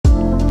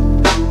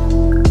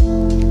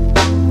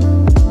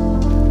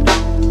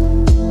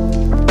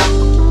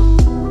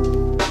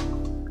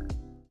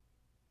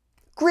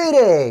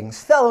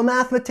Greetings, fellow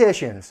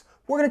mathematicians.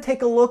 We're going to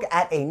take a look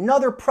at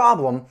another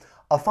problem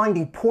of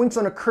finding points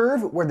on a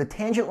curve where the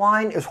tangent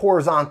line is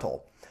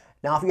horizontal.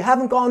 Now, if you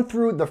haven't gone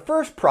through the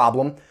first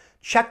problem,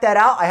 check that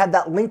out. I have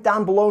that link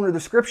down below in the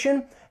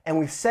description, and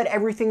we've set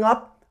everything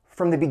up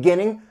from the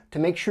beginning to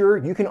make sure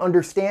you can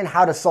understand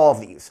how to solve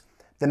these.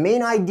 The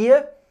main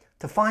idea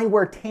to find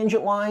where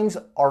tangent lines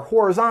are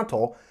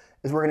horizontal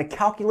is we're going to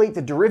calculate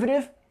the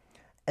derivative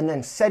and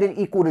then set it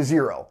equal to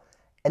 0.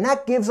 And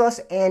that gives us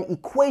an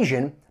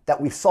equation that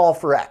we solve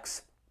for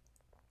x.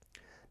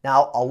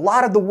 Now, a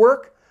lot of the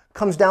work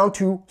comes down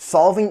to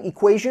solving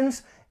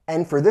equations,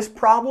 and for this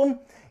problem,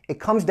 it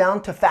comes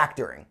down to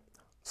factoring.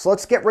 So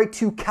let's get right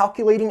to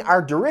calculating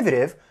our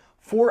derivative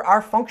for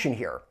our function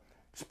here.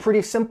 It's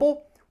pretty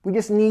simple. We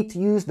just need to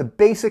use the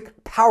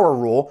basic power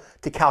rule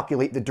to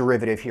calculate the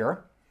derivative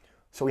here.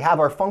 So we have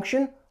our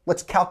function.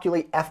 Let's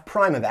calculate f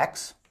prime of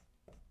x.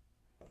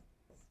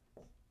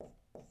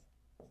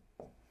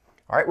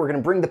 All right, we're going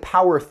to bring the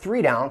power of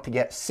 3 down to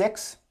get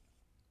 6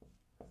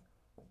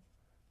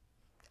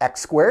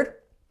 x squared.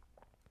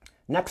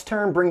 Next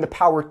term, bring the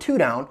power 2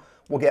 down,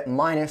 we'll get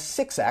minus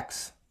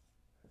 6x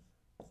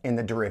in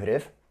the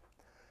derivative.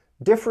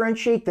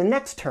 Differentiate the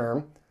next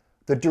term,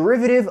 the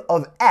derivative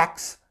of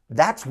x,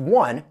 that's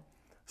 1.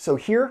 So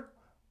here,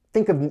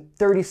 think of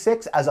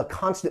 36 as a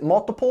constant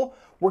multiple.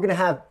 We're going to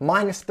have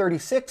minus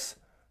 36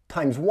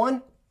 times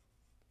 1.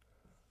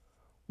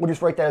 We'll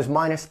just write that as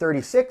minus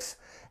 36.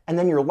 And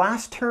then your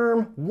last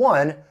term,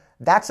 1,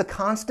 that's a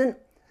constant.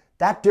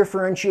 That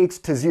differentiates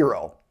to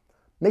 0.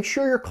 Make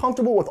sure you're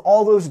comfortable with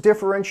all those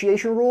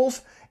differentiation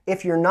rules.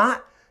 If you're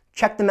not,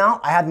 check them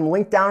out. I have them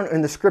linked down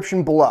in the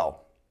description below.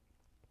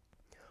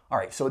 All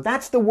right, so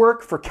that's the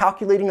work for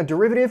calculating a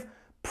derivative.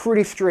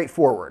 Pretty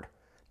straightforward.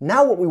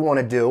 Now what we want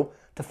to do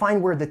to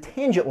find where the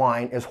tangent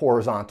line is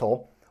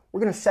horizontal,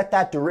 we're going to set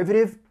that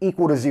derivative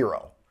equal to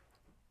 0.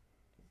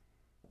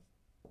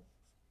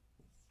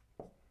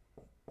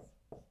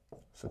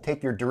 So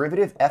take your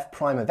derivative, f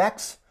prime of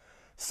x,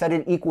 set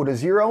it equal to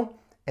 0,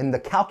 and the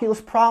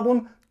calculus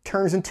problem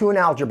turns into an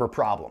algebra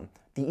problem.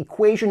 The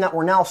equation that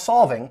we're now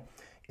solving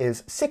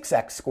is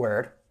 6x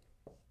squared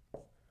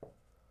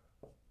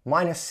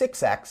minus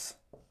 6x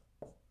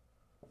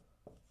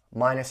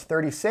minus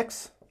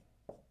 36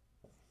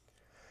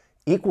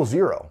 equals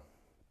 0.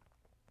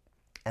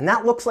 And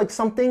that looks like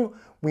something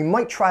we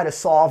might try to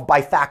solve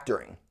by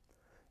factoring.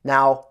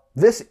 Now,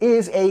 this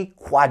is a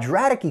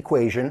quadratic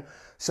equation,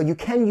 so you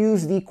can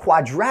use the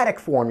quadratic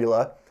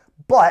formula,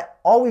 but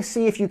always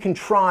see if you can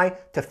try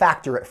to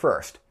factor it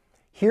first.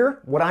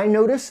 Here, what I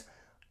notice,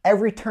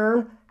 every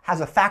term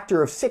has a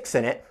factor of 6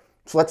 in it,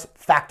 so let's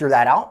factor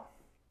that out.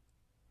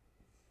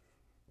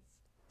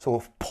 So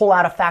we'll pull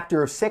out a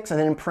factor of 6, and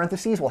then in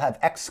parentheses we'll have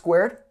x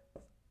squared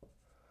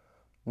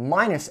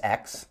minus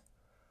x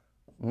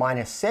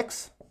minus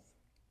 6.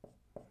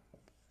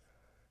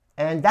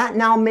 And that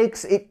now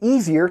makes it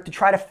easier to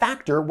try to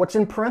factor what's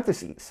in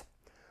parentheses.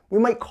 We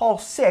might call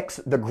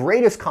 6 the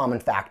greatest common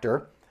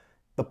factor.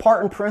 The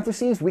part in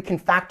parentheses, we can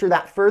factor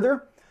that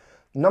further.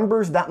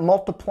 Numbers that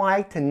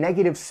multiply to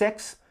negative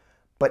 6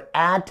 but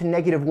add to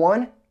negative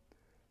 1,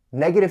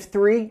 negative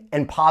 3,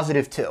 and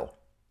positive 2.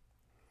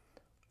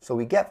 So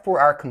we get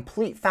for our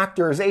complete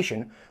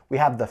factorization, we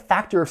have the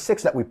factor of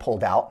 6 that we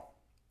pulled out.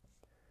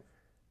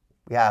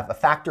 We have a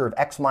factor of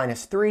x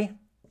minus 3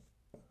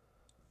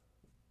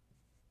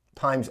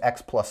 times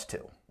x plus 2.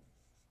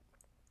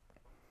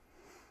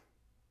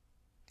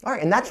 All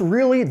right, and that's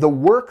really the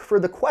work for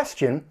the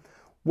question.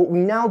 What we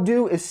now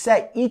do is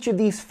set each of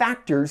these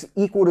factors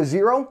equal to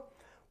 0.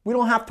 We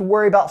don't have to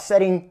worry about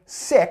setting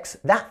 6,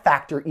 that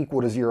factor,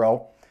 equal to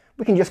 0.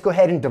 We can just go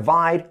ahead and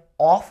divide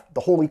off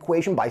the whole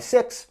equation by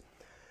 6,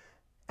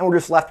 and we're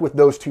just left with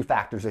those two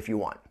factors if you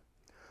want.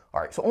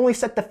 All right, so only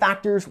set the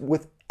factors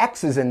with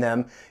x's in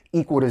them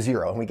equal to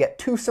 0. And we get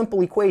two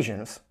simple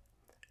equations,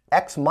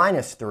 x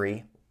minus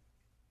 3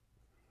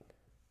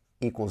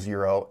 equals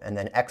 0, and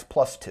then x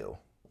plus 2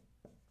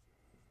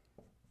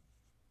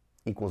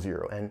 equals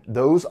 0. And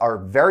those are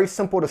very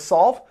simple to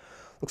solve.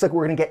 Looks like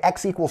we're going to get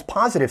x equals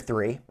positive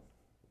 3.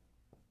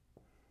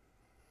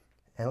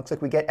 And it looks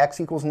like we get x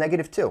equals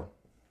negative 2.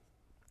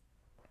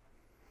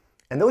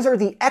 And those are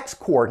the x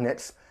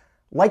coordinates.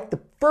 Like the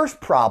first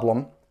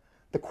problem,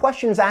 the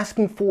question is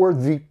asking for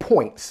the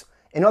points.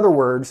 In other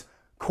words,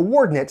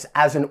 coordinates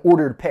as an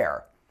ordered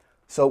pair.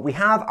 So we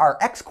have our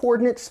x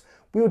coordinates.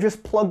 We will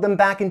just plug them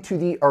back into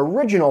the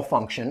original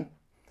function,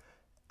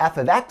 f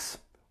of x,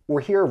 or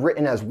here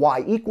written as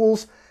y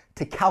equals,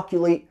 to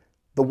calculate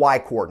the y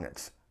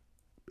coordinates.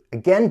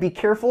 Again, be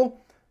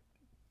careful.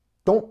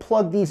 Don't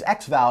plug these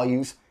x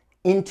values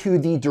into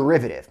the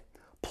derivative.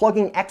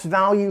 Plugging x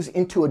values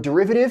into a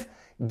derivative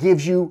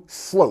gives you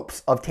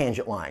slopes of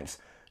tangent lines.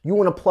 You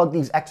want to plug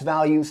these x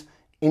values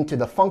into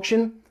the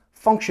function.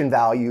 Function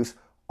values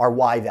are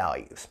y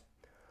values.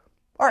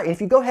 All right,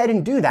 if you go ahead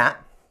and do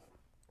that,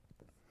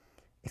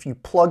 if you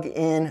plug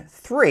in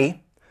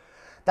 3,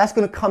 that's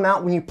going to come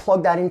out when you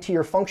plug that into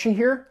your function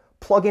here.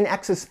 Plug in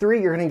x as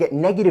 3, you're going to get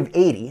negative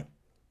 80.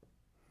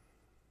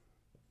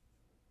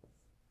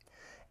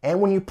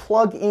 And when you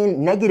plug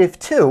in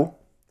 -2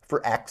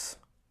 for x,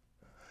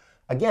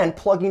 again,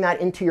 plugging that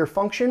into your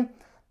function,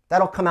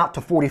 that'll come out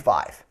to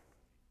 45.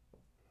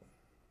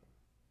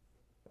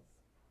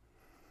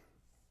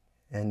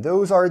 And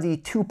those are the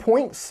 2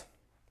 points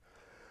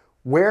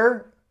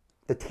where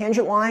the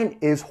tangent line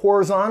is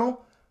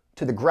horizontal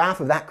to the graph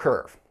of that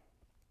curve.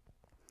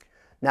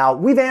 Now,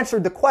 we've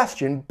answered the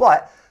question,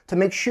 but to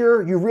make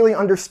sure you really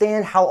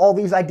understand how all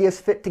these ideas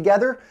fit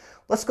together,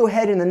 let's go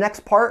ahead in the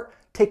next part,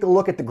 take a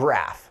look at the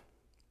graph.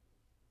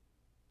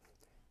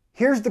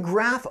 Here's the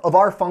graph of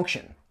our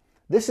function.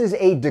 This is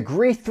a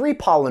degree 3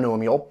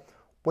 polynomial,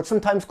 what's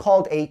sometimes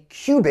called a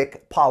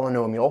cubic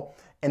polynomial,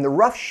 and the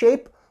rough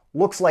shape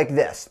looks like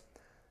this.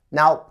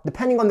 Now,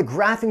 depending on the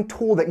graphing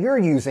tool that you're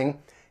using,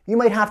 you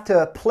might have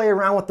to play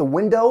around with the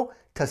window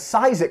to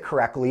size it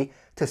correctly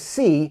to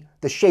see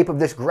the shape of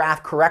this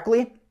graph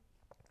correctly.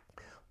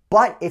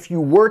 But if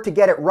you were to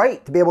get it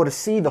right, to be able to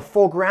see the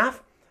full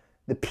graph,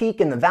 the peak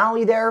and the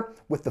valley there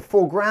with the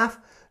full graph,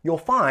 you'll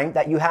find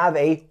that you have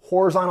a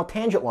horizontal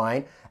tangent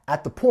line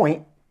at the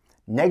point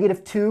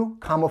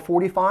 -2,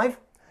 45,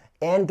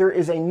 and there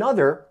is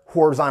another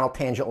horizontal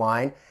tangent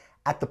line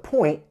at the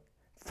point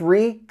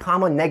 3,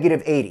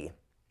 -80.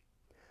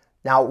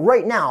 Now,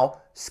 right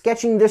now,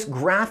 sketching this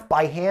graph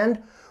by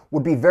hand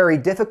would be very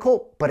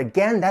difficult, but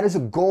again, that is a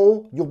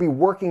goal you'll be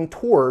working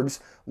towards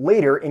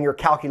later in your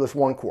Calculus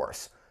 1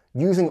 course.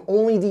 Using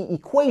only the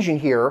equation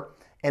here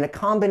and a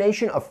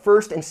combination of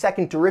first and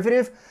second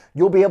derivative,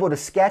 you'll be able to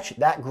sketch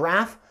that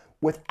graph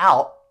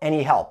without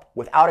any help,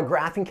 without a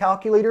graphing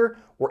calculator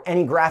or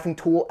any graphing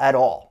tool at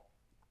all.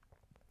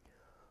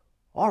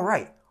 All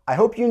right, I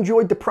hope you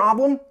enjoyed the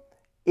problem.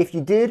 If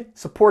you did,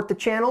 support the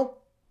channel,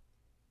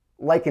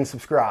 like and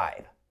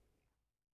subscribe.